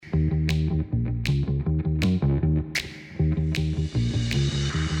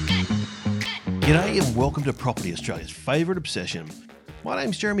G'day and welcome to Property Australia's favourite obsession. My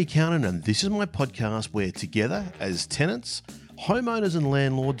name's Jeremy Cowden and this is my podcast where together as tenants, homeowners and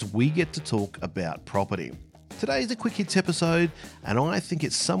landlords we get to talk about property. Today's a quick hits episode and I think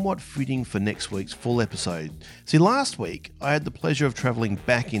it's somewhat fitting for next week's full episode. See, last week I had the pleasure of travelling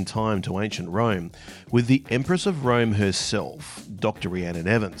back in time to ancient Rome with the Empress of Rome herself, Dr. Rhiannon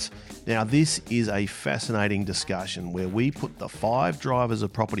Evans. Now this is a fascinating discussion where we put the 5 drivers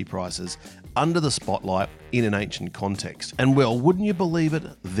of property prices under the spotlight in an ancient context. And well, wouldn't you believe it,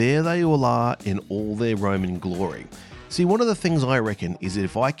 there they all are in all their Roman glory. See, one of the things I reckon is that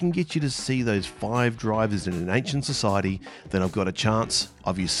if I can get you to see those 5 drivers in an ancient society, then I've got a chance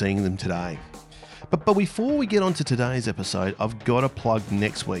of you seeing them today. But before we get on to today's episode, I've got to plug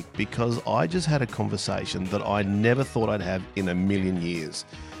next week because I just had a conversation that I never thought I'd have in a million years.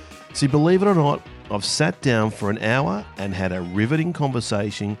 See, believe it or not, I've sat down for an hour and had a riveting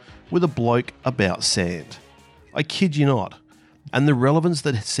conversation with a bloke about sand. I kid you not. And the relevance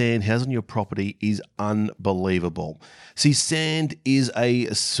that sand has on your property is unbelievable. See, sand is a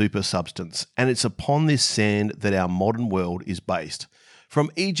super substance, and it's upon this sand that our modern world is based.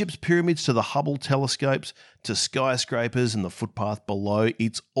 From Egypt's pyramids to the Hubble telescopes to skyscrapers and the footpath below,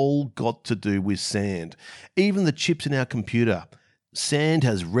 it's all got to do with sand. Even the chips in our computer. Sand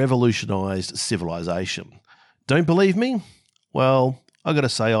has revolutionised civilization. Don't believe me? Well, I got to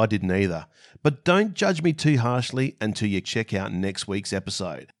say I didn't either. But don't judge me too harshly until you check out next week's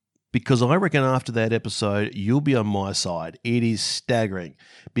episode. Because I reckon after that episode, you'll be on my side. It is staggering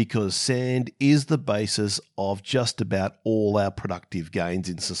because sand is the basis of just about all our productive gains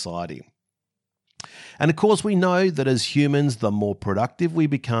in society. And of course, we know that as humans, the more productive we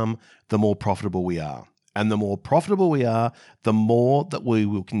become, the more profitable we are. And the more profitable we are, the more that we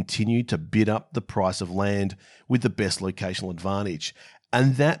will continue to bid up the price of land with the best locational advantage.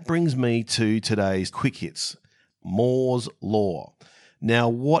 And that brings me to today's quick hits, Moore's Law. Now,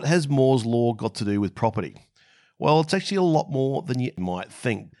 what has Moore's Law got to do with property? Well, it's actually a lot more than you might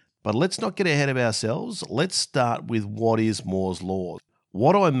think. But let's not get ahead of ourselves. Let's start with what is Moore's Law.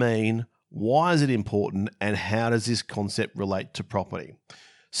 What do I mean? Why is it important? And how does this concept relate to property?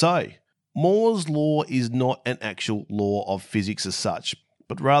 So, Moore's Law is not an actual law of physics as such,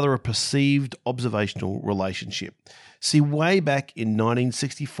 but rather a perceived observational relationship. See, way back in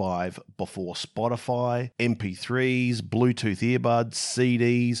 1965, before Spotify, MP3s, Bluetooth earbuds,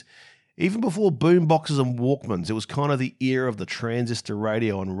 CDs, even before boomboxes and Walkmans, it was kind of the era of the transistor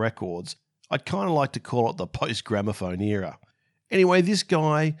radio and records. I'd kind of like to call it the post-gramophone era. Anyway, this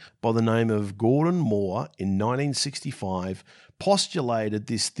guy by the name of Gordon Moore in 1965 postulated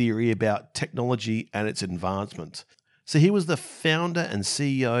this theory about technology and its advancement. So he was the founder and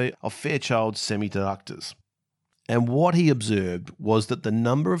CEO of Fairchild Semiconductors. And what he observed was that the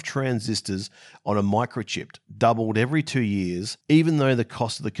number of transistors on a microchip doubled every 2 years, even though the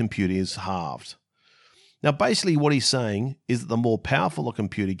cost of the computer is halved. Now, basically what he's saying is that the more powerful a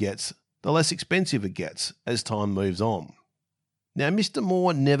computer gets, the less expensive it gets as time moves on. Now, Mr.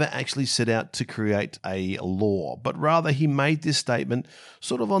 Moore never actually set out to create a law, but rather he made this statement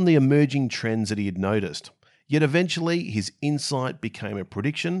sort of on the emerging trends that he had noticed. Yet eventually his insight became a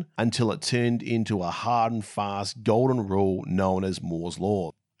prediction until it turned into a hard and fast golden rule known as Moore's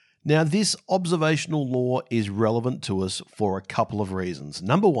Law. Now, this observational law is relevant to us for a couple of reasons.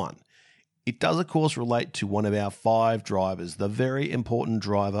 Number one, it does of course relate to one of our 5 drivers, the very important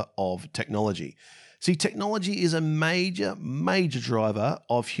driver of technology. See, technology is a major driver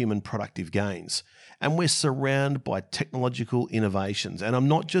of human productive gains, and we're surrounded by technological innovations. And I'm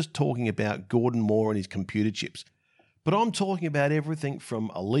not just talking about Gordon Moore and his computer chips, but I'm talking about everything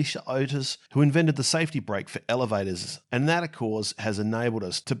from Alicia Otis, who invented the safety brake for elevators, and that, of course, has enabled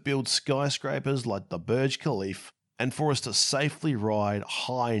us to build skyscrapers like the Burj Khalifa and for us to safely ride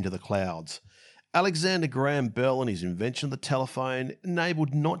high into the clouds. Alexander Graham Bell and his invention of the telephone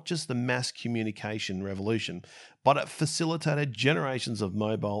enabled not just the mass communication revolution, but it facilitated generations of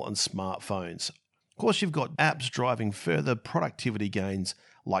mobile and smartphones. Of course, you've got apps driving further productivity gains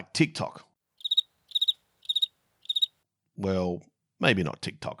like TikTok. Well, maybe not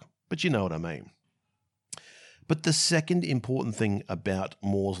TikTok, but you know what I mean. But the second important thing about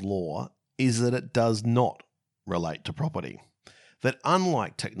Moore's Law is that it does not relate to property. That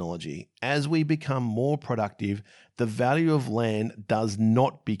unlike technology, as we become more productive, the value of land does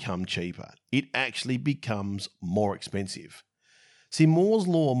not become cheaper. It actually becomes more expensive. See, Moore's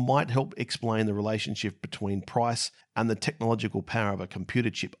Law might help explain the relationship between price and the technological power of a computer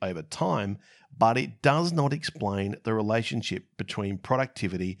chip over time, but it does not explain the relationship between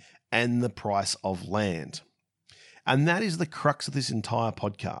productivity and the price of land. And that is the crux of this entire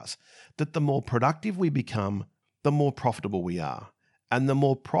podcast, that the more productive we become, the more profitable we are. And the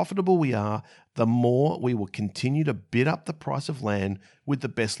more profitable we are, the more we will continue to bid up the price of land with the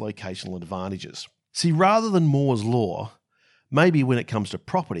best locational advantages. See, rather than Moore's Law, maybe when it comes to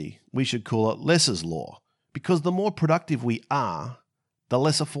property, we should call it Less's Law, because the more productive we are, the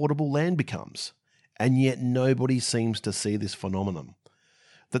less affordable land becomes. And yet nobody seems to see this phenomenon,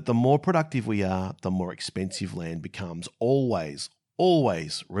 that the more productive we are, the more expensive land becomes. Always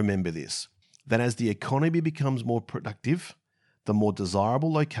remember this, that as the economy becomes more productive, the more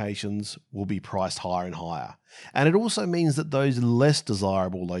desirable locations will be priced higher and higher. And it also means that those less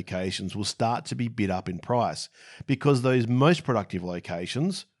desirable locations will start to be bid up in price, because those most productive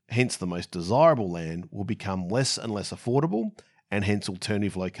locations, hence the most desirable land, will become less and less affordable, and hence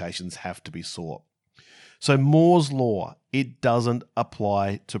alternative locations have to be sought. So Moore's Law, it doesn't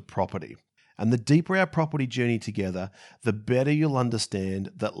apply to property. And the deeper our property journey together, the better you'll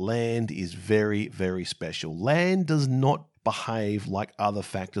understand that land is very, very special. Land does not behave like other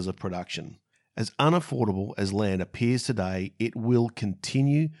factors of production. As unaffordable as land appears today, it will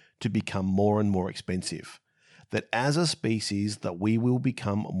continue to become more and more expensive. That as a species, that we will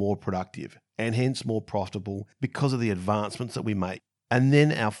become more productive and hence more profitable because of the advancements that we make. And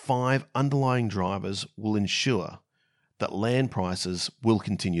then our 5 underlying drivers will ensure that land prices will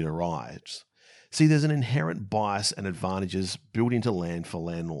continue to rise. See, there's an inherent bias and advantages built into land for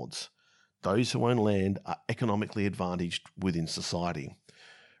landlords. Those who own land are economically advantaged within society.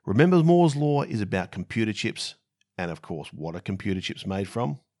 Remember, Moore's Law is about computer chips. And of course, what are computer chips made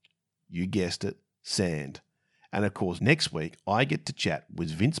from? You guessed it, sand. And of course, next week, I get to chat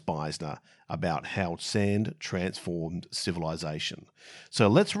with Vince Beisner about how sand transformed civilization. So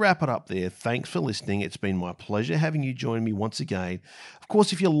let's wrap it up there. Thanks for listening. It's been my pleasure having you join me once again. Of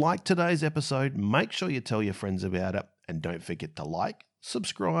course, if you liked today's episode, make sure you tell your friends about it. And don't forget to like,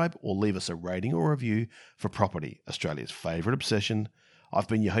 subscribe, or leave us a rating or review for Property, Australia's favourite obsession. I've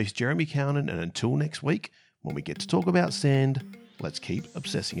been your host, Jeremy Cowan, and until next week, when we get to talk about sand, let's keep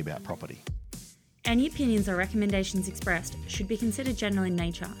obsessing about property. Any opinions or recommendations expressed should be considered general in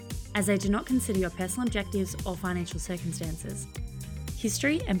nature, as they do not consider your personal objectives or financial circumstances.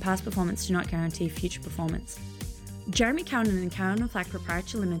 History and past performance do not guarantee future performance. Jeremy Cowan and Cowan & Flack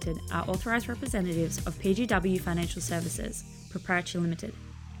Proprietary Limited are authorised representatives of PGW Financial Services, Proprietary Limited,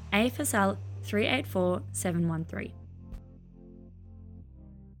 AFSL 384713.